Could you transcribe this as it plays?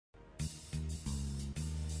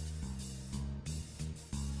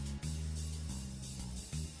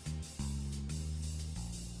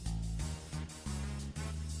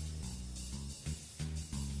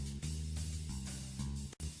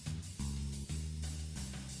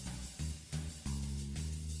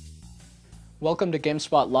Welcome to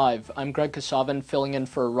GameSpot Live. I'm Greg Kasavin, filling in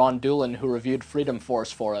for Ron Dulin, who reviewed Freedom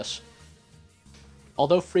Force for us.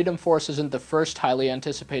 Although Freedom Force isn't the first highly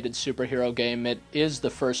anticipated superhero game, it is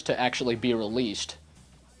the first to actually be released.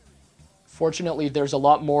 Fortunately, there's a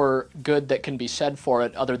lot more good that can be said for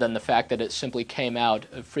it other than the fact that it simply came out.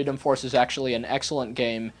 Freedom Force is actually an excellent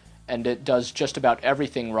game, and it does just about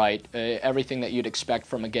everything right, everything that you'd expect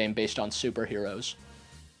from a game based on superheroes.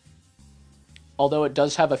 Although it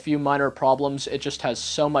does have a few minor problems, it just has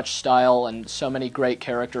so much style and so many great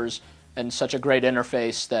characters and such a great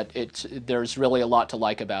interface that there's really a lot to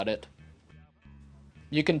like about it.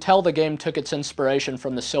 You can tell the game took its inspiration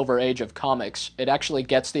from the Silver Age of comics. It actually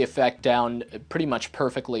gets the effect down pretty much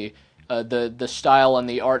perfectly. The style and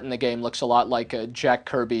the art in the game looks a lot like Jack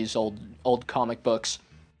Kirby's old comic books.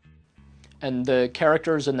 And the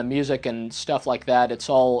characters and the music and stuff like that, it's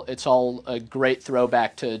all a great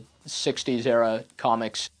throwback to 60s era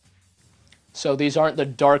comics. So these aren't the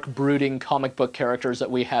dark, brooding comic book characters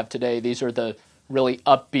that we have today. These are the really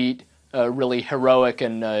upbeat, really heroic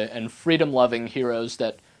and freedom-loving heroes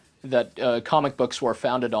that comic books were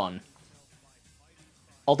founded on.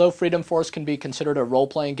 Although Freedom Force can be considered a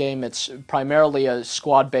role-playing game, it's primarily a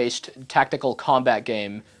squad-based tactical combat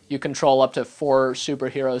game. You control up to 4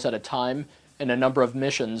 superheroes at a time in a number of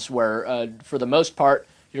missions where, for the most part,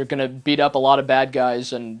 you're going to beat up a lot of bad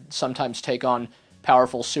guys and sometimes take on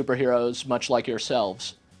powerful superheroes much like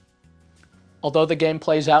yourselves. Although the game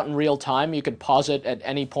plays out in real time, you could pause it at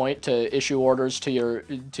any point to issue orders to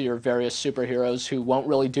your various superheroes who won't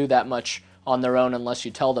really do that much on their own unless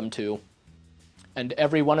you tell them to. And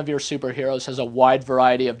every one of your superheroes has a wide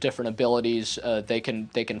variety of different abilities. They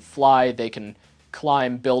can fly, they can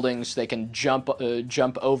climb buildings, they can jump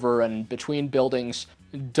over and between buildings,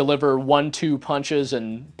 deliver 1-2 punches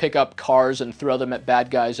and pick up cars and throw them at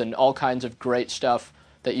bad guys, and all kinds of great stuff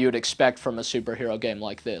that you would expect from a superhero game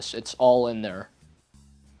like this. It's all in there.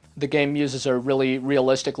 The game uses a really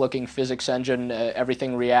realistic looking physics engine.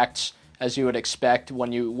 Everything reacts as you would expect.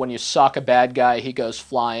 When you sock a bad guy, he goes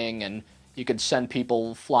flying, and you could send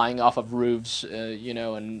people flying off of roofs,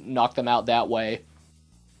 and knock them out that way.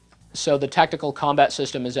 So the tactical combat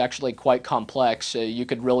system is actually quite complex. You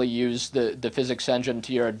could really use the physics engine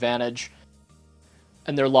to your advantage.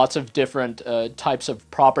 And there are lots of different types of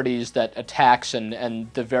properties that attacks and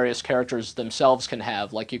the various characters themselves can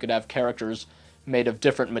have. Like you could have characters made of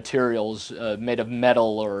different materials, made of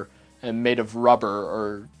metal or made of rubber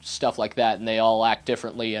or stuff like that, and they all act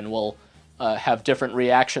differently and will have different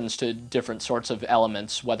reactions to different sorts of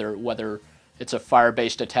elements, whether it's a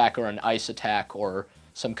fire-based attack or an ice attack or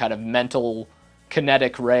some kind of mental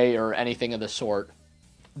kinetic ray or anything of the sort.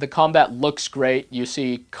 The combat looks great. You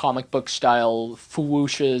see comic book style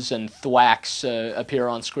whooshes and thwacks appear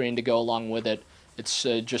on screen to go along with it. It's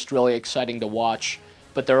just really exciting to watch.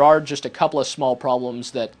 But there are just a couple of small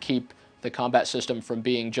problems that keep the combat system from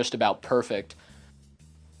being just about perfect.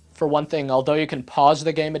 For one thing, although you can pause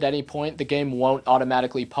the game at any point, the game won't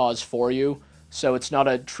automatically pause for you. So it's not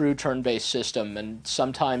a true turn-based system, and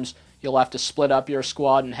sometimes you'll have to split up your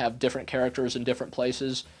squad and have different characters in different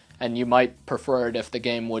places, and you might prefer it if the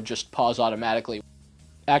game would just pause automatically.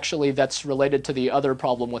 Actually, that's related to the other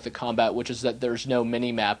problem with the combat, which is that there's no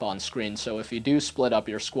mini-map on screen, so if you do split up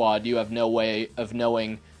your squad, you have no way of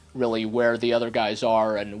knowing really where the other guys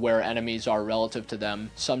are and where enemies are relative to them.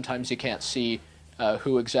 Sometimes you can't see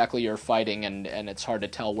who exactly you're fighting, and it's hard to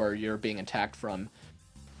tell where you're being attacked from.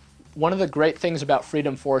 One of the great things about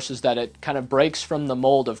Freedom Force is that it kind of breaks from the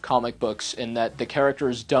mold of comic books in that the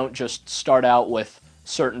characters don't just start out with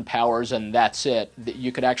certain powers and that's it.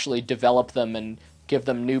 You could actually develop them and give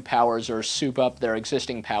them new powers or soup up their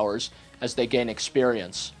existing powers as they gain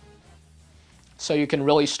experience. So you can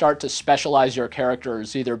really start to specialize your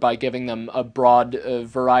characters either by giving them a broad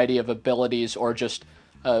variety of abilities or just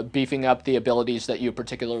beefing up the abilities that you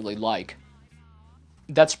particularly like.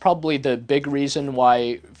 That's probably the big reason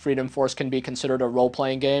why Freedom Force can be considered a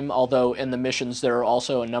role-playing game, although in the missions there are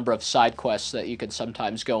also a number of side quests that you can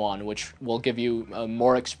sometimes go on, which will give you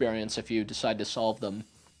more experience if you decide to solve them.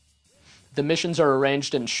 The missions are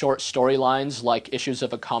arranged in short storylines like issues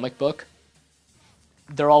of a comic book.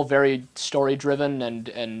 They're all very story-driven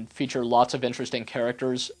and feature lots of interesting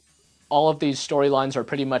characters. All of these storylines are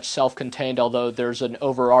pretty much self-contained, although there's an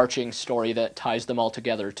overarching story that ties them all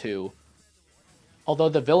together too. Although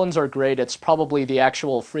the villains are great, it's probably the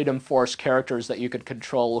actual Freedom Force characters that you could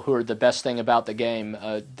control who are the best thing about the game.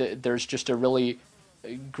 There's just a really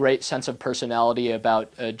great sense of personality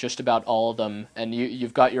about just about all of them, and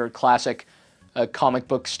you've got your classic comic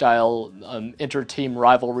book style inter-team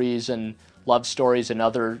rivalries and love stories and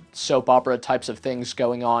other soap opera types of things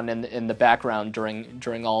going on in the background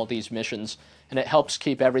during all these missions, and it helps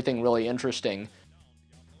keep everything really interesting.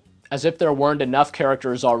 As if there weren't enough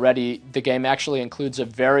characters already, the game actually includes a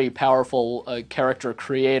very powerful character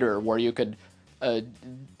creator where you could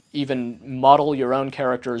even model your own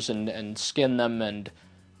characters and skin them and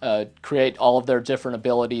create all of their different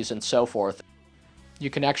abilities and so forth. You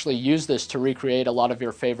can actually use this to recreate a lot of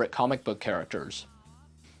your favorite comic book characters.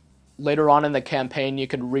 Later on in the campaign, you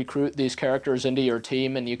can recruit these characters into your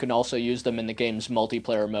team, and you can also use them in the game's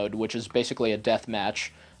multiplayer mode, which is basically a death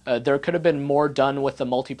match. There could have been more done with the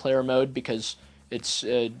multiplayer mode because it's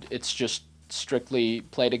just strictly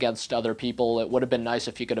played against other people. It would have been nice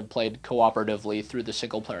if you could have played cooperatively through the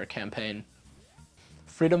single-player campaign.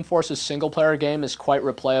 Freedom Force's single-player game is quite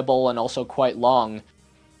replayable and also quite long.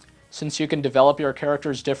 Since you can develop your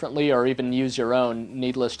characters differently or even use your own,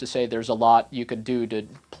 needless to say there's a lot you could do to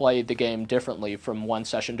play the game differently from one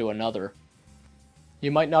session to another.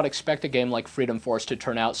 You might not expect a game like Freedom Force to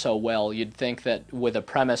turn out so well. You'd think that with a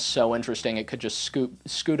premise so interesting it could just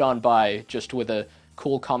scoot on by just with a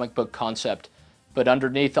cool comic book concept. But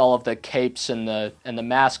underneath all of the capes and the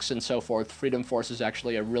masks and so forth, Freedom Force is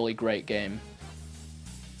actually a really great game.